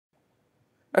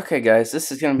Okay guys,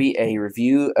 this is going to be a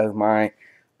review of my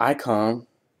Icom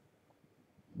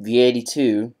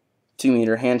V-82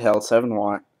 2-meter handheld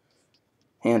 7-watt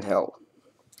handheld.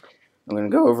 I'm going to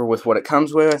go over with what it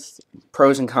comes with,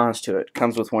 pros and cons to it. It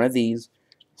comes with one of these,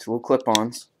 it's little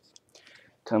clip-ons.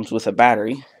 Comes with a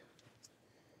battery,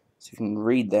 so you can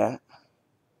read that.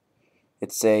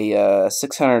 It's a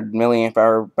 600 milliamp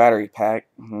hour battery pack.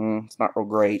 It's not real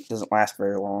great, doesn't last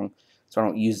very long, so I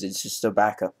don't use it, it's just a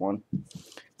backup one.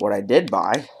 What I did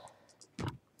buy,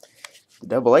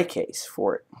 the AA case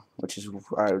for it, which is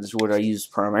what I use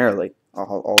primarily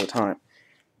all the time.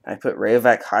 I put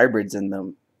Rayovac hybrids in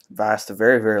them, last a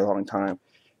very, very long time.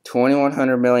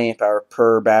 2100 milliamp hour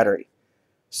per battery.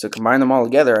 So combine them all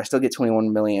together, I still get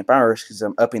 21 milliamp hours because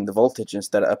I'm upping the voltage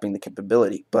instead of upping the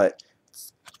capability, but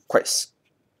it's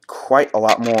quite a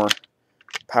lot more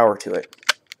power to it.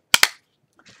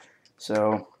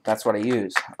 So that's what I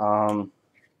use.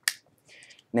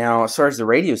 Now, as far as the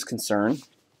radio is concerned,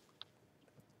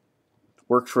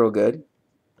 works real good.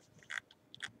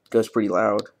 Goes pretty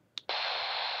loud.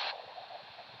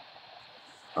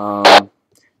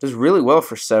 Does really well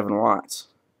for 7 watts,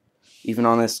 even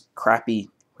on this crappy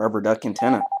rubber duck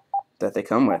antenna that they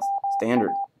come with.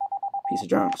 Standard piece of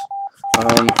junks.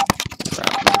 Crap, let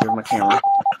me move my camera.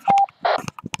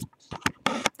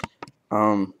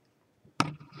 And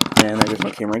there goes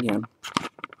my camera again.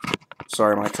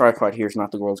 Sorry, my tripod here is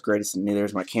not the world's greatest, and neither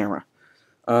is my camera.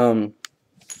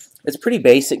 It's pretty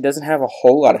basic. Doesn't have a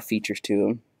whole lot of features to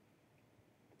them,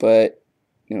 but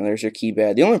there's your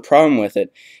keypad. The only problem with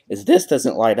it is this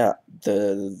doesn't light up.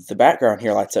 The background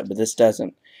here lights up, but this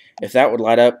doesn't. If that would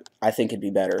light up, I think it'd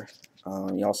be better.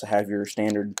 You also have your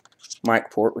standard mic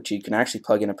port, which you can actually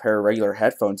plug in a pair of regular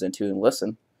headphones into and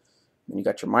listen. And you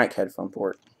got your mic headphone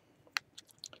port.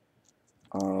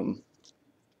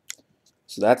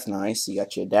 So that's nice. You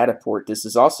got your data port. This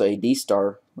is also a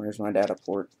D-Star. Where's my data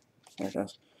port? There it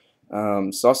is.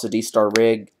 It's also a D-Star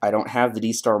rig. I don't have the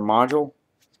D-Star module.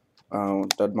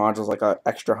 The module's like an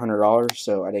extra $100,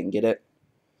 so I didn't get it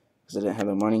because I didn't have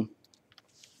the money.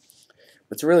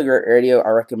 But it's a really great radio.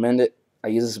 I recommend it. I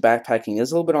use this backpacking.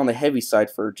 It's a little bit on the heavy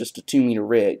side for just a 2-meter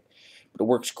rig, but it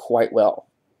works quite well.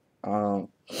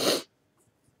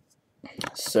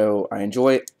 So I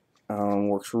enjoy it.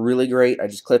 Works really great. I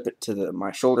just clip it to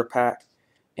my shoulder pack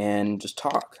and just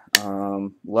talk.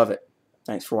 Love it.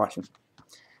 Thanks for watching.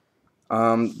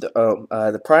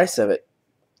 The price of it.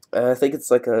 I think it's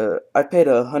like I paid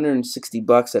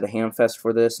 $160 at a Hamfest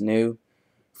for this, new,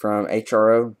 from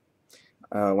HRO.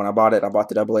 When I bought it, I bought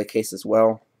the AA case as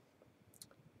well.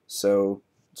 So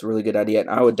it's a really good idea. And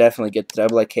I would definitely get the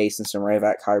AA case and some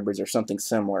Rayovac hybrids or something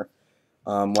similar.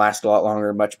 Last a lot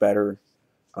longer, much better.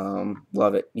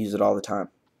 Love it. Use it all the time.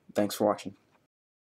 Thanks for watching.